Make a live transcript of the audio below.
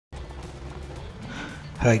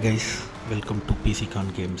Hi guys, welcome to PCCON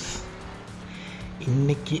games.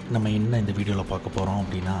 இன்னைக்கு நம்ம என்ன இந்த வீடியோவில் பார்க்க போகிறோம்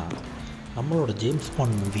அப்படின்னா, நம்மளோட ஜேம்ஸ்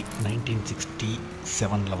பாண்ட் மூவி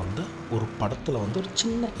 1967 வந்து ஒரு படத்தில் வந்து ஒரு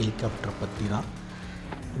சின்ன ஹெலிகாப்டரை பற்றி தான்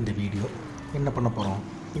இந்த வீடியோ. என்ன பண்ண போகிறோம்,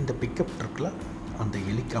 இந்த பிக்கப் ட்ரக்கில் அந்த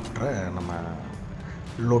ஹெலிகாப்டரை நம்ம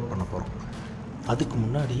லோட் பண்ண போகிறோம். அதுக்கு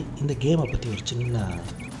முன்னாடி இந்த கேமை பற்றி ஒரு சின்ன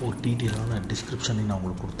ஒரு டீட்டெயிலான டிஸ்கிரிப்ஷனையும் நான்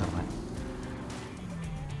உங்களுக்கு கொடுத்துட்றேன்.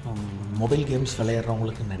 மொபைல் கேம்ஸ்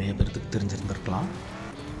விளையாடுறவங்களுக்கு நிறைய பேருக்கு தெரிஞ்சிருந்திருக்கலாம்.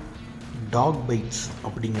 டாக் பைட்ஸ்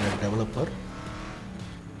அப்படிங்கிற டெவலப்பர்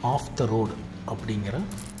ஆஃப் த ரோடு அப்படிங்கிற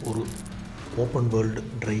ஒரு ஓப்பன் வேர்ல்டு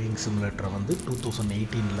டிரைவிங் சிமுலேட்டரை வந்து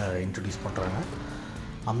 2018 இன்ட்ரடியூஸ் பண்ணுறாங்க.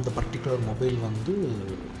 அந்த பர்டிகுலர் மொபைல் வந்து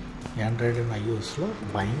ஆண்ட்ராய்டு அண்ட் ஐஓஎஸில்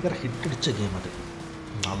பயங்கர ஹிட் அடித்த கேம். அது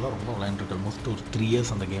நல்லா ரொம்ப விளையாண்டுருக்கேன். ஆல்மோஸ்ட் ஒரு 3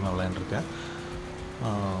 இயர்ஸ் அந்த கேமை விளையாண்டுருக்கேன்.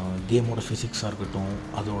 கேமோட ஃபிசிக்ஸாக இருக்கட்டும்,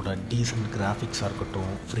 அதோட டீசன்ட் கிராஃபிக்ஸாக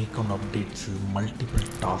இருக்கட்டும், ஃப்ரீக்வெண்ட் அப்டேட்ஸு, மல்டிபிள்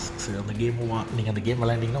டாஸ்க்ஸு, அந்த நீங்கள் அந்த கேம்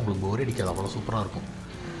விளையாண்டிங்கன்னா உங்களுக்கு போர் அடிக்காது, அவ்வளோ சூப்பராக இருக்கும்.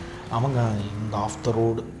 அவங்க இந்த of the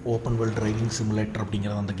road open world driving simulator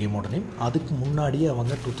அப்படிங்கிறது அந்த கேமோட நேம். அதுக்கு முன்னாடியே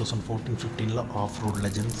அவங்க 2014-15 of road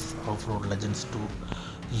legends 2,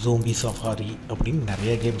 zombie safari அப்படின்னு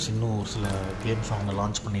நிறைய கேம்ஸ், இன்னும் ஒரு சில கேம்ஸ் அவங்க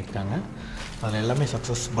லான்ச் பண்ணியிருக்காங்க. அதில் எல்லாமே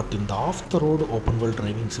சக்ஸஸ். பட் இந்த of the road open world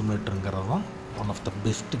driving சிமுலேட்டருங்கிறது தான் ஒன் ஆஃப் த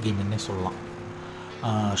பெஸ்ட் கேம்னே சொல்லலாம்.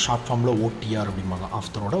 ஷார்ட் ஃபார்மில் ஓடிஆர் அப்படிம்பாங்க,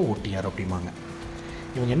 ஆஃப் த ரோட ஓடிஆர் அப்படிம்பாங்க.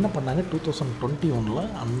 இவங்க என்ன பண்ணாங்க, 2021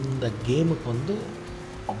 அந்த கேமுக்கு வந்து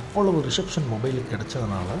அவ்வளவு ரிசப்ஷன் மொபைலுக்கு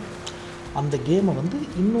கிடச்சதுனால அந்த கேமை வந்து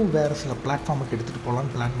இன்னும் வேறு சில பிளாட்ஃபார்முக்கு எடுத்துகிட்டு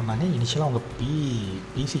போகலான்னு பிளான் பண்ணாங்க. இனிஷியலாக அவங்க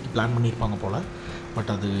பிசிக்கு பிளான் பண்ணியிருப்பாங்க போல்.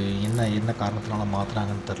 பட் அது என்ன காரணத்தினால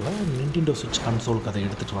மாற்றுறாங்கன்னு தெரில. நிண்டெண்டோ ஸ்விட்ச் கன்சோலுக்கு அதை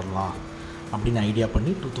எடுத்துகிட்டு வரலாம் அப்படின்னு ஐடியா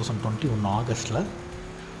பண்ணி 2021 ஆகஸ்ட்டில்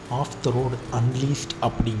ஆஃப் த ரோடு அன்லீஸ்ட்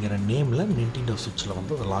அப்படிங்கிற நேமில் நிண்டெண்டோ ஸ்விட்சில்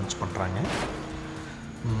வந்து அதை லான்ச் பண்ணுறாங்க.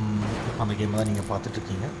 அந்த கேமை தான் நீங்கள்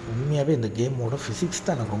பார்த்துட்ருக்கீங்க. உண்மையாகவே இந்த கேமோட ஃபிசிக்ஸ்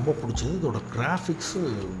தான் எனக்கு ரொம்ப பிடிச்சது. இதோட கிராஃபிக்ஸு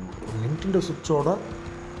நிண்டெண்டோ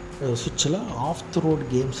சுவிட்சில் ஆஃப் த ரோடு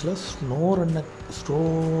கேம்ஸில் ஸ்லோ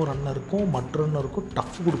ரன்னருக்கும் மட் ரன்னருக்கும்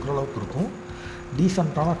டஃப் கொடுக்குற அளவுக்கு இருக்கும்.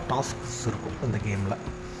 டீசெண்டான டாஸ்க்ஸ் இருக்கும் இந்த கேமில்.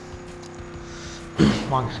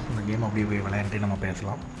 வாங்க இந்த கேம் அப்படியே விளையாண்டு நம்ம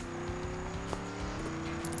பேசலாம்.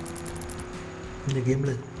 இந்த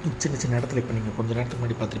கேமில் சின்ன இடத்துல இப்போ நீங்கள் கொஞ்சம் நேரத்துக்கு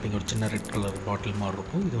முன்னாடி பார்த்துருப்பீங்க, ஒரு சின்ன ரெட் கலர் பாட்டில் மாதிரி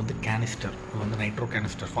இருக்கும். இது வந்து கேனிஸ்டர், இது வந்து nitro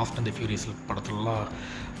canister. Fast and furious படத்துலலாம்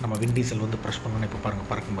நம்ம விண்டீசல் வந்து ப்ரெஸ் பண்ணோன்னே இப்போ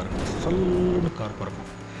பாருங்கள் சொல்லுன்னு கார் பறக்கும்.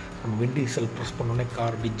 நம்ம விண்டீசல் ப்ரெஸ் பண்ணோன்னே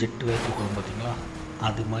கார் அப்படி ஜெட்டு வேர்த்து போகும் பார்த்தீங்களா,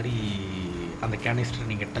 அது மாதிரி அந்த கேனிஸ்டரை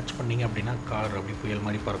நீங்கள் டச் பண்ணிங்க அப்படின்னா கார் அப்படி புயல்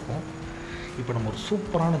மாதிரி பறக்கும். இப்போ நம்ம ஒரு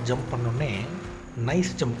சூப்பரான ஜம்ப் பண்ணோன்னே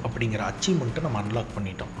நைஸ் ஜம்ப் அப்படிங்கிற அச்சீவ்மெண்ட்டை நம்ம அன்லாக்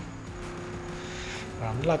பண்ணிட்டோம்.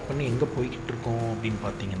 அன்லாக் பண்ணி எங்கே போய்கிட்டு இருக்கோம் அப்படின்னு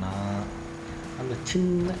பார்த்தீங்கன்னா, அந்த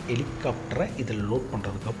சின்ன ஹெலிகாப்டரை இதில் லோட்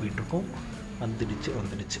பண்ணுறதுக்காக போயிட்டுருக்கோம். வந்துடுச்சு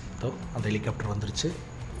அந்த ஹெலிகாப்டர் வந்துடுச்சு.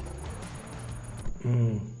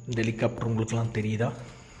 இந்த ஹெலிகாப்டர் உங்களுக்கெல்லாம் தெரியுதா?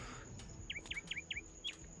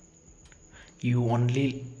 யூ ஒன்லி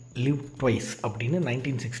லிவ் ட்வைஸ் அப்படின்னு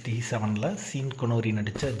 1967 சீன் கொனோரி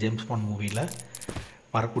நடித்த ஜேம்ஸ் பாண்ட் மூவியில்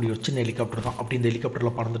வரக்கூடிய ஒரு சின்ன ஹெலிகாப்டர் தான். அப்படி இந்த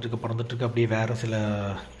ஹெலிகாப்டரில் பறந்துட்டுருக்கு. அப்படியே வேறு சில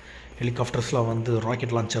ஹெலிகாப்டர்ஸ்லாம் வந்து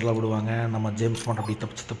ராக்கெட் லான்ச்சர்லாம் விடுவாங்க. நம்ம ஜேம்ஸ் பாண்ட் அப்படி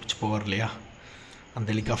தப்பிச்சு போவார் இல்லையா, அந்த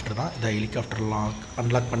ஹெலிகாப்டர் தான். இந்த ஹெலிகாப்டர்லாம்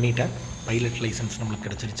அன்லாக் பண்ணிட்டேன். பைலட் லைசன்ஸ் நம்மளுக்கு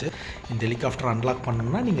கிடச்சிருச்சு. இந்த ஹெலிகாப்டர் அன்லாக்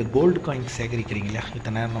பண்ணணும்னா நீங்கள் கோல்டு காயின்ஸ் சேகரிக்கிறீங்க இல்லையா,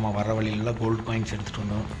 இத்தனை நேரம் நம்ம வர வழியிலலாம் கோல்டு காயின்ஸ்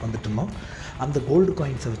எடுத்துகிட்டு வந்துட்டு இருந்தோம். அந்த கோல்டு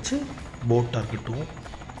காயின்ஸை வச்சு போட்டாக இருக்கட்டும்,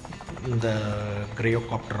 இந்த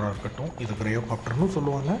கிரையோகாப்டராக இருக்கட்டும், இது கிரையோகாப்டர்னு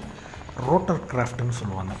சொல்லுவாங்க, ரோட்டர் கிராஃப்ட்னு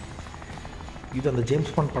சொல்லுவாங்க. இது அந்த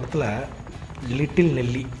ஜேம்ஸ் பாண்ட் படத்தில் லிட்டில்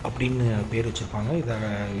நெல்லி அப்படின்னு பேர் வச்சுருப்பாங்க. இதை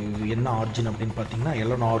என்ன ஆர்ஜின் அப்படின்னு பார்த்தீங்கன்னா,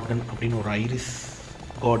 எலன் ஆர்கன் அப்படின்னு ஒரு ஐரிஷ்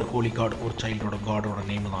காட், ஹோலி காட், ஒரு சைல்டோட காடோட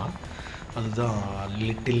நேம் தான். அதுதான்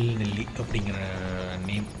லிட்டில் நெல்லி அப்படிங்கிற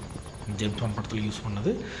நேம் ஜேம்ஸ் பாண்ட் படத்தில் யூஸ்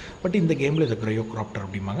பண்ணது. பட் இந்த கேமில் இதை கிரையோகிராப்டர்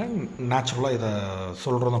அப்படிம்பாங்க. நேச்சுரலாக இதை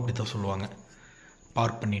சொல்கிறதும் அப்படி தான் சொல்லுவாங்க.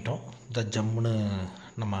 பார்க் பண்ணிட்டோம். இந்த ஜம்முன்னு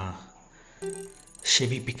நம்ம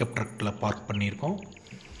ஷெவி பிக்கப் ட்ரக்கில் பார்க் பண்ணியிருக்கோம்.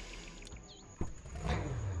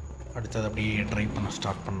 அடுத்தது அப்படியே ட்ரைவ் பண்ண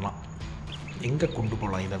ஸ்டார்ட் பண்ணலாம். எங்கே கொண்டு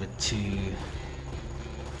போகலாம் இதை வச்சு?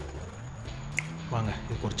 வாங்க,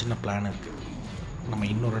 இதுக்கு ஒரு சின்ன பிளான் இருக்குது. நம்ம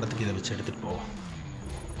இன்னொரு இடத்துக்கு இதை வச்சு எடுத்துகிட்டு போவோம்.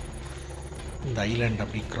 இந்த ஐலாண்ட்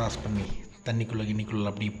அப்படி கிராஸ் பண்ணி தண்ணிக்குள்ளே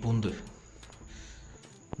அப்படி பூந்து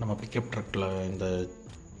நம்ம பிக்கப் ட்ரக்கில் இந்த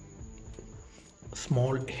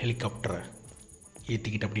ஸ்மால் ஹெலிகாப்டரை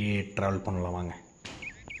ஏற்றிக்கிட்டு அப்படியே ட்ராவல் பண்ணலாம். வாங்க.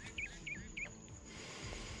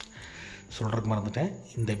 சொல்கிறதுக்கு மறந்துட்டேன்,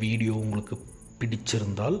 இந்த வீடியோ உங்களுக்கு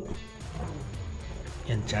பிடிச்சிருந்தால்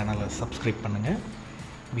என் சேனலை சப்ஸ்கிரைப் பண்ணுங்கள்,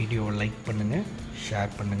 வீடியோவை லைக் பண்ணுங்கள்,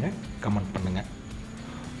 ஷேர் பண்ணுங்கள், கமெண்ட் பண்ணுங்கள்.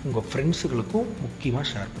 உங்கள் ஃப்ரெண்ட்ஸுகளுக்கும் முக்கியமாக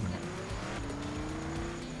ஷேர் பண்ணுங்கள்.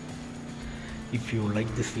 If you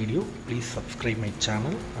like this video, please subscribe my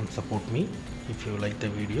channel and support me. If you like the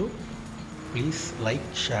video, please like,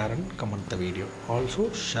 share and comment the video. Also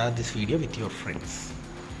share this video with your friends.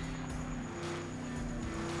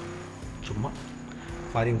 சும்மா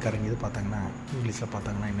ஃபாரின்காரங்க இது பார்த்தாங்கன்னா இங்கிலீஷில்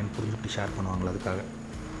பார்த்தாங்கன்னா என்னென்னு புரிஞ்சுட்டு share பண்ணுவாங்களா, அதுக்காக.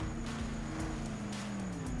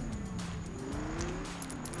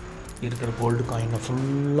 இருக்கிற கோல்டு காயினை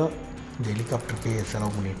ஃபுல்லாக இந்த ஹெலிகாப்டருக்கே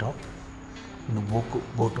செலவு பண்ணிட்டோம். இன்னும்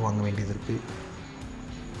போட்டு வாங்க வேண்டியது இருக்குது.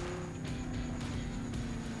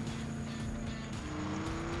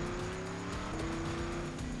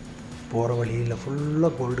 போகிற வழியில்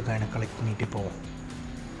ஃபுல்லாக கோல்டு காயினை கலெக்ட் பண்ணிகிட்டே போவோம்.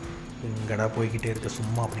 எங்கடா போய்கிட்டே இருக்க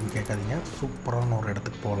சும்மா அப்படின்னு கேட்காதீங்க, சூப்பரான ஒரு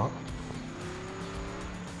இடத்துக்கு போகலாம்.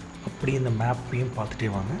 அப்படி இந்த மேப்பையும் பார்த்துட்டே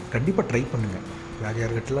வாங்க. கண்டிப்பாக ட்ரை பண்ணுங்கள். யார்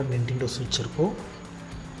யார்கிட்டலாம் Nintendo Switch இருக்கோ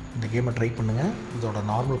இந்த கேமை ட்ரை பண்ணுங்கள். இதோட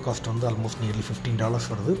நார்மல் காஸ்ட் வந்து ஆல்மோஸ்ட் நியர்லி $15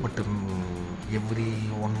 வருது. பட் எவ்ரி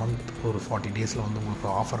 1 month ஒரு 40 days வந்து உங்களுக்கு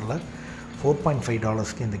ஆஃபரில்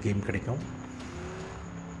 $4.5 இந்த கேம் கிடைக்கும்.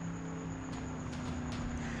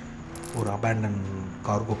 ஒரு அபேண்டன்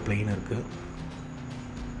கார்கோ பிளேன் இருக்குது.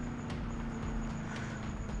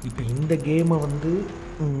 இப்போ இந்த கேமை வந்து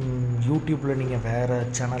யூடியூப்பில் நீங்கள் வேறு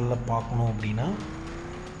சேனலில் பார்க்கணும் அப்படின்னா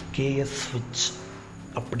KS Switch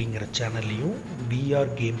அப்படிங்கிற சேனல்லையும் VR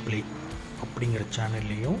கேம் பிளே அப்படிங்கிற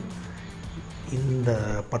சேனல்லையும் இந்த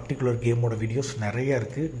பர்டிகுலர் கேமோட வீடியோஸ் நிறையா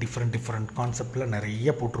இருக்குது. டிஃப்ரெண்ட் கான்செப்டில்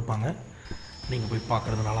நிறைய போட்டிருப்பாங்க. நீங்கள் போய்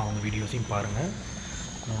பார்க்குறதுனால அவங்க வீடியோஸையும் பாருங்கள்.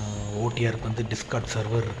 OTRக்கு வந்து டிஸ்கார்ட்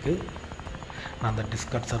சர்வர் இருக்குது. நான் அந்த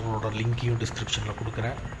டிஸ்கார்ட் சர்வரோட லிங்க்கையும் டிஸ்கிரிப்ஷனில்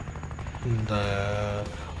கொடுக்குறேன். இந்த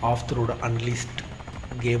ஆஃப் த ரோட் அன்லிஸ்ட்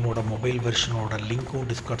கேமோட மொபைல் வெர்ஷனோட லிங்க்கும்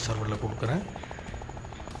டிஸ்கார்ட் சர்வரில் கொடுக்குறேன்.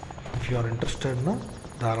 இஃப் யூ ஆர் இன்ட்ரெஸ்டட்னா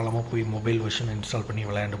தாராளமாக போய் மொபைல் வெர்ஷன் இன்ஸ்டால் பண்ணி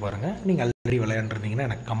விளையாண்டு பாருங்கள். நீங்கள் ஆல்ரெடி விளையாண்டுருந்தீங்கன்னா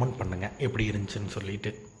எனக்கு கமெண்ட் பண்ணுங்கள் எப்படி இருந்துச்சுன்னு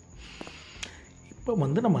சொல்லிவிட்டு. இப்போ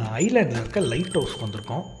வந்து நம்ம ஐலாண்டில் இருக்க லைட் ஹவுஸ்க்கு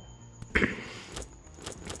வந்திருக்கோம்.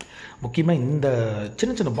 முக்கியமாக இந்த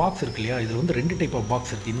சின்ன பாக்ஸ் இருக்கு இல்லையா, இதில் வந்து 2 டைப் ஆஃப்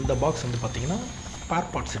பாக்ஸ் இருக்குது. இந்த பாக்ஸ் வந்து பார்த்திங்கன்னா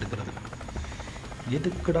ஸ்பேர் பார்ட்ஸ் எடுக்கிறது.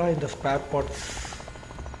 எதுக்குடா இந்த ஸ்பேர் பார்ட்ஸ்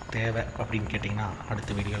தேவை அப்படின்னு கேட்டிங்கன்னா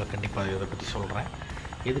அடுத்த வீடியோவில் கண்டிப்பாக இதை பற்றி சொல்கிறேன்.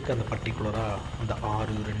 எதுக்கு அந்த பர்டிகுலராக அந்த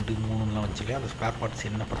 6, 2, 3லாம் வச்சு இல்லையா, அந்த ஸ்பேர் பார்ட்ஸ்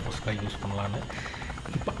என்ன பர்பஸ்க்காக யூஸ் பண்ணலான்னு.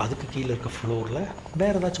 இப்போ அதுக்கு கீழே இருக்க ஃப்ளோரில்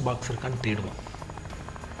வேறு ஏதாச்சும் பாக்ஸ் இருக்கான்னு தேடுவோம்.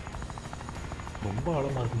 ரொம்ப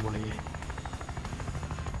ஆழமாக இருக்கும் போலயே.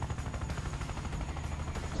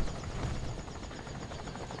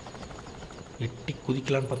 எட்டி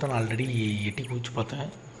குதிக்கலான்னு பார்த்தா நான் ஆல்ரெடி எட்டி குதிச்சு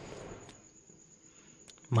பார்த்தேன்,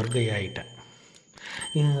 மறுகை ஆகிட்டேன்.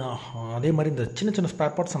 அதே மாதிரி இந்த சின்ன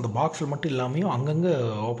ஸ்பேர் பார்ட்ஸ் அந்த பாக்ஸில் மட்டும் இல்லாமையும் அங்கங்கே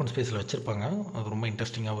ஓப்பன் ஸ்பேஸில் வச்சுருப்பாங்க. அது ரொம்ப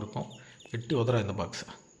இன்ட்ரெஸ்டிங்காகவும் இருக்கும். எட்டி உதறா இந்த பாக்ஸை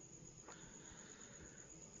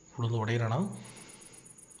உளுந்து உடையிறானா,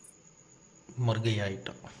 மறுகை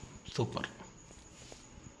ஆகிட்டான். சூப்பர்.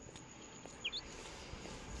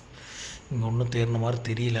 இங்கே ஒன்றும் தேர்ன மாதிரி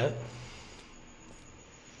தெரியல,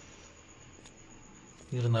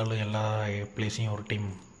 இருந்தாலும் எல்லா பிளேஸையும் ஒரு டைம்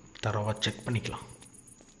தரவாக செக் பண்ணிக்கலாம்.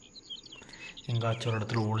 எங்காச்சும் ஒரு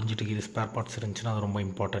இடத்துல ஒளிஞ்சிட்டு இது ஸ்பேர் பார்ட்ஸ் இருந்துச்சுன்னா அது ரொம்ப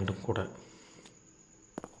இம்பார்ட்டண்ட்டும் கூட.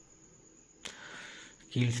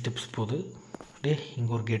 கீழ் ஸ்டெப்ஸ் போது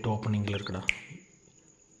இங்கே ஒரு கேட் ஓப்பனிங்கில் இருக்குடா,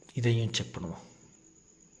 இதையும் செக் பண்ணுவோம்.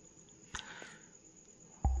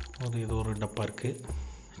 அது ஏதோ ஒரு டப்பா இருக்குது,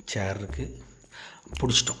 சேர் இருக்குது,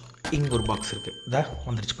 பிடிச்சிட்டோம். இங்கே ஒரு பாக்ஸ் இருக்குது,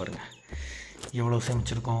 வந்துடுச்சு பாருங்கள். எவ்வளோ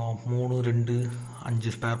சேமிச்சிருக்கோம்? 3, 2,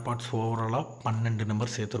 5 ஸ்பேர் பார்ட்ஸ். ஓவராலாக 12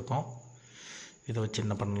 நம்பர் சேர்த்துருக்கோம். இதை வச்சு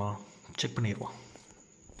என்ன பண்ணலாம் செக் பண்ணிடுவோம்.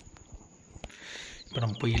 இப்போ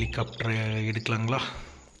நம்ம போய் ஹெலிகாப்டரை எடுக்கலாங்களா?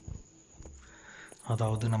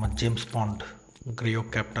 அதாவது நம்ம ஜேம்ஸ் பாண்ட்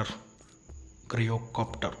கிரையோகாப்டர்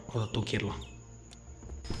அதை தூக்கிடலாம்.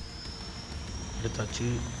 எடுத்தாச்சு,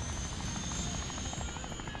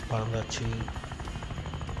 பறந்தாச்சு.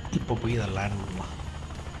 இப்போ போய் இதை லேண்ட் பண்ணலாம்.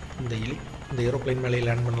 இந்த ஏரோப்ளைன் மேலே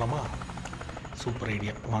லேண்ட் பண்ணலாமா? Super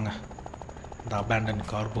idea. வாங்க இந்த அபேண்டன்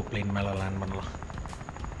கார்கோ பிளேன் மேலே லேண்ட் பண்ணலாம்.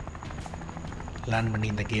 லேண்ட் பண்ணி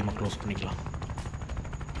இந்த கேமை க்ளோஸ் பண்ணிக்கலாம்.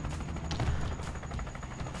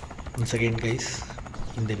 ஒன்ஸ் அகெயின் கைஸ்,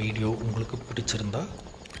 இந்த வீடியோ உங்களுக்கு பிடிச்சிருந்தா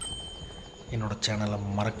என்னோடய சேனலை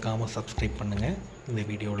மறக்காமல் சப்ஸ்கிரைப் பண்ணுங்கள். இந்த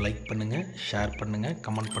வீடியோ லைக் பண்ணுங்கள், ஷேர் பண்ணுங்கள்,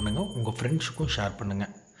 கமெண்ட் பண்ணுங்கள், உங்கள் ஃப்ரெண்ட்ஸுக்கும் ஷேர்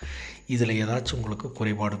பண்ணுங்கள். இதில் ஏதாச்சும் உங்களுக்கு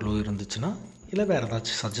குறைபாடுகளோ இருந்துச்சுன்னா இல்லை வேறு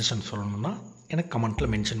ஏதாச்சும் சஜஷன் சொல்லணுன்னா எனக்கு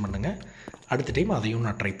கமெண்ட்டில் மென்ஷன் பண்ணுங்கள். அடுத்த டைம் அதையும்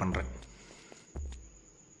நான் ட்ரை பண்ணுறேன்.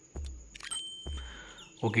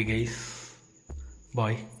 Okay guys,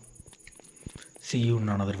 bye. See you in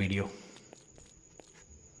another video.